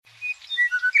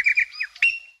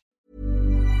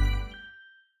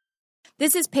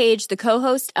This is Paige, the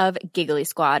co-host of Giggly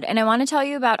Squad, and I want to tell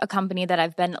you about a company that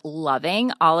I've been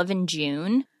loving, Olive &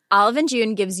 June. Olive &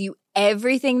 June gives you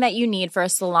everything that you need for a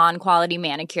salon-quality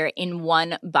manicure in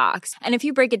one box. And if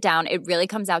you break it down, it really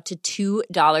comes out to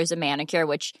 $2 a manicure,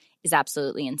 which is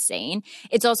absolutely insane.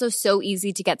 It's also so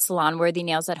easy to get salon-worthy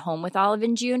nails at home with Olive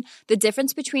 & June. The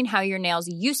difference between how your nails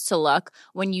used to look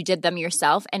when you did them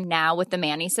yourself and now with the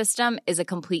Mani system is a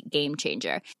complete game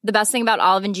changer. The best thing about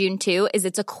Olive & June, too, is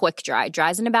it's a quick dry.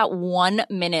 Dries in about 1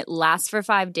 minute, lasts for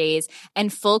 5 days,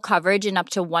 and full coverage in up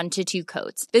to 1 to 2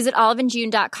 coats. Visit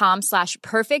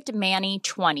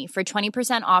oliveandjune.com/perfectmani20 for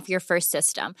 20% off your first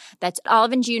system. That's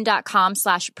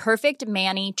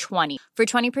oliveandjune.com/perfectmani20 for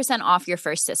 20% off your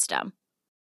first system.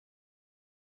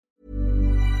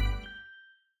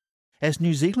 As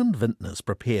New Zealand vintners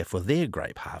prepare for their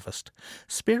grape harvest,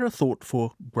 spare a thought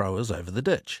for growers over the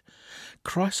ditch.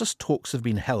 Crisis talks have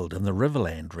been held in the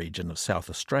Riverland region of South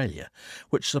Australia,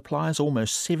 which supplies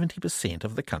almost 70%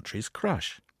 of the country's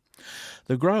crush.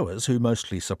 The growers, who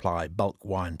mostly supply bulk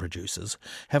wine producers,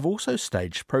 have also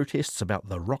staged protests about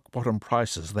the rock-bottom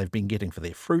prices they've been getting for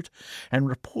their fruit, and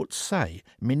reports say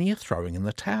many are throwing in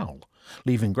the towel,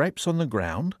 leaving grapes on the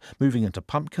ground, moving into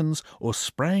pumpkins, or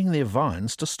spraying their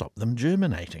vines to stop them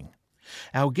germinating.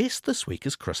 Our guest this week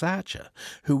is Chris Archer,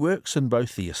 who works in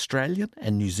both the Australian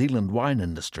and New Zealand wine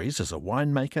industries as a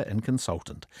winemaker and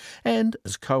consultant, and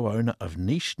is co-owner of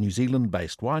niche New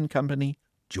Zealand-based wine company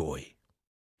Joy.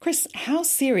 Chris, how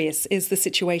serious is the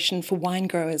situation for wine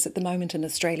growers at the moment in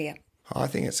Australia? I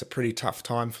think it's a pretty tough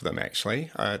time for them,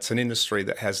 actually. It's an industry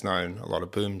that has known a lot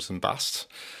of booms and busts,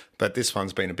 but this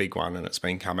one's been a big one, and it's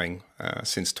been coming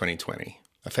since 2020.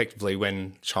 Effectively,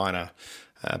 when China,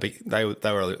 they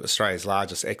were Australia's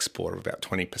largest exporter of about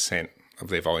 20% of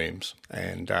their volumes,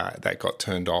 and that got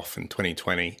turned off in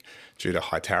 2020 due to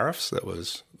high tariffs that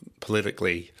was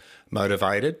politically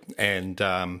motivated, and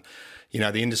the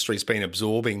industry's been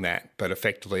absorbing that, but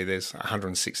effectively there's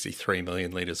 163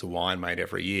 million litres of wine made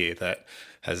every year that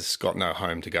has got no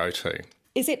home to go to.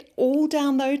 Is it all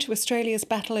down, though, to Australia's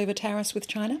battle over tariffs with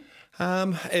China?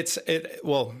 There's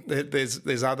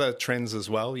other trends as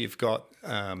well. You've got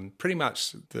pretty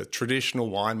much the traditional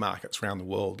wine markets around the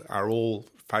world are all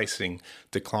facing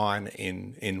decline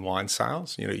in wine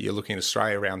sales. You're looking at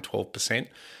Australia around 12%.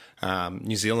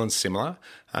 New Zealand's similar,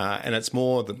 and it's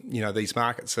more these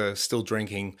markets are still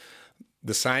drinking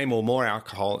the same or more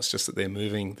alcohol. It's just that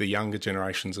the younger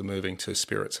generations are moving to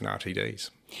spirits and RTDs.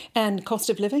 And cost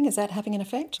of living, is that having an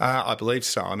effect? I believe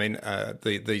so. I mean,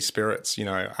 these spirits,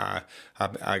 are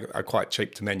quite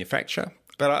cheap to manufacture.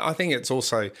 But I think it's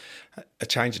also a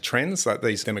change of trends. Like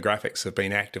these demographics have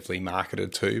been actively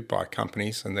marketed to by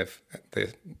companies, and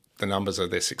the numbers of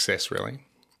their success really.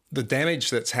 The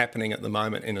damage that's happening at the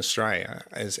moment in Australia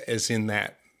is in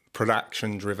that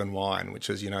production-driven wine, which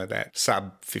is, that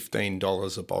sub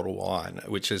 $15 a bottle wine,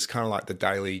 which is kind of like the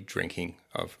daily drinking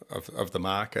of the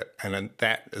market. And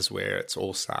that is where it's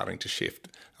all starting to shift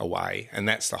away. And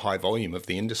that's the high volume of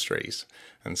the industries.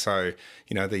 And so,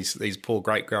 these poor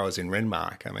grape growers in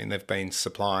Renmark, I mean, they've been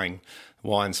supplying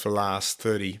wines for the last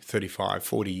 30, 35,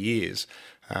 40 years.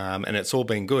 And it's all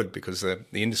been good because the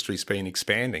industry's been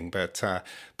expanding, but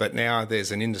now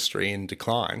there's an industry in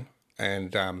decline,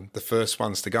 and the first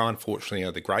ones to go, unfortunately,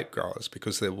 are the grape growers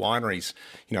because the wineries,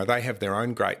 they have their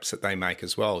own grapes that they make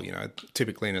as well.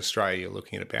 Typically in Australia, you're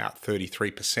looking at about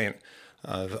 33%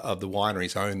 of the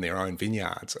wineries own their own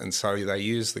vineyards, and so they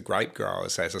use the grape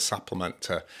growers as a supplement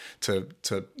to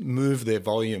move their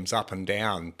volumes up and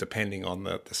down depending on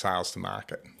the sales to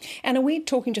market. And are we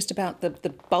talking just about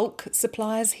the bulk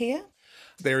suppliers here?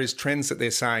 There is trends that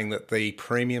they're saying that the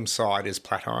premium side is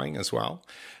plateauing as well.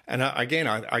 And again,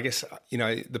 I guess,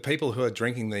 the people who are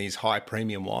drinking these high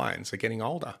premium wines are getting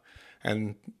older,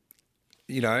 and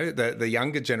the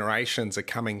younger generations are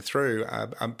coming through.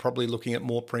 I'm probably looking at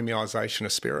more premiumisation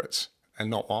of spirits and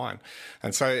not wine.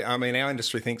 And so, I mean, our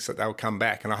industry thinks that they'll come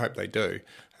back, and I hope they do.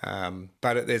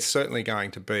 But there's certainly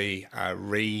going to be a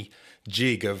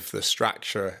rejig of the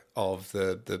structure of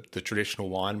the traditional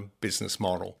wine business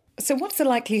model. So what's the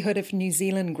likelihood of New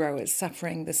Zealand growers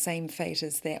suffering the same fate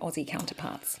as their Aussie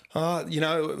counterparts?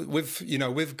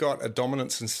 We've got a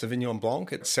dominance in Sauvignon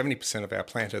Blanc. It's 70% of our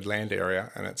planted land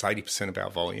area, and it's 80% of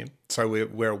our volume. So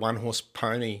we're a one-horse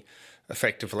pony,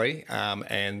 effectively,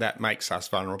 and that makes us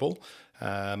vulnerable.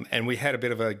 And we had a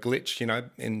bit of a glitch,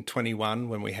 in 21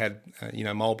 when we had,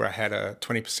 Marlborough had a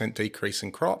 20% decrease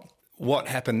in crop. what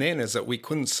happened then is that we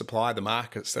couldn't supply the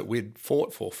markets that we'd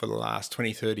fought for the last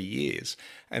 20, 30 years.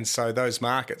 And so those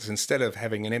markets, instead of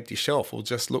having an empty shelf, will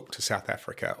just look to South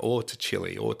Africa or to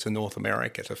Chile or to North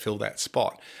America to fill that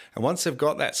spot. And once they've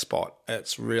got that spot,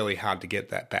 it's really hard to get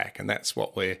that back. And that's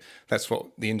what the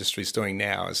industry's doing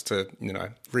now, is to,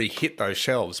 re-hit those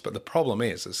shelves. But the problem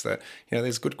is that,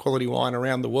 there's good quality wine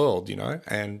around the world,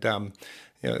 and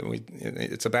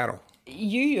it's a battle.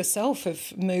 You yourself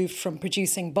have moved from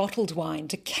producing bottled wine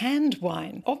to canned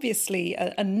wine. Obviously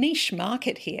a niche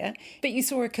market here, but you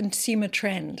saw a consumer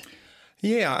trend.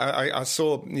 Yeah, I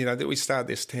saw, that we started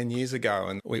this 10 years ago,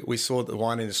 and we saw that the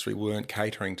wine industry weren't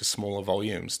catering to smaller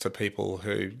volumes, to people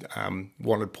who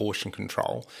wanted portion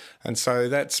control. And so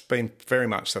that's been very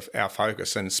much our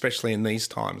focus, and especially in these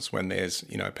times when there's,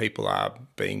 people are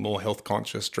being more health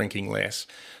conscious, drinking less.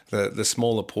 The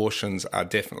smaller portions are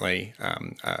definitely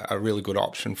a really good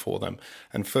option for them.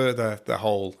 And further, the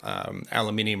whole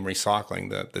aluminium recycling,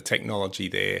 the technology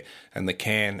there, and the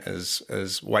can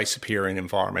is way superior in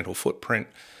environmental footprint,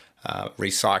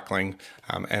 recycling,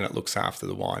 and it looks after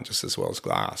the wine just as well as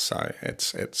glass. So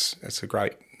it's a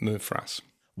great move for us.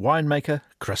 Winemaker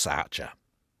Chris Archer.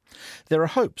 There are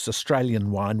hopes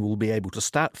Australian wine will be able to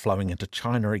start flowing into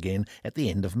China again at the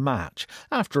end of March,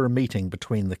 after a meeting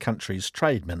between the country's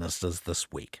trade ministers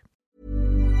this week.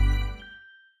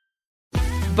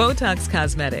 Botox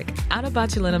Cosmetic, out of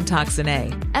botulinum toxin A,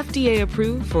 FDA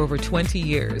approved for over 20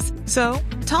 years. So,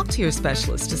 talk to your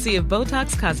specialist to see if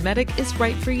Botox Cosmetic is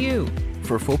right for you.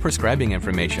 For full prescribing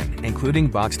information, including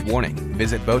boxed warning,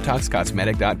 visit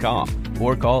BotoxCosmetic.com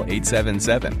or call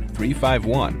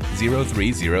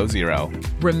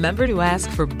 877-351-0300. Remember to ask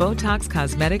for Botox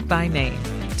Cosmetic by name.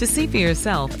 To see for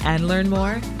yourself and learn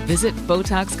more, visit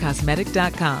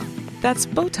BotoxCosmetic.com. That's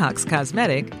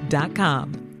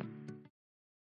BotoxCosmetic.com.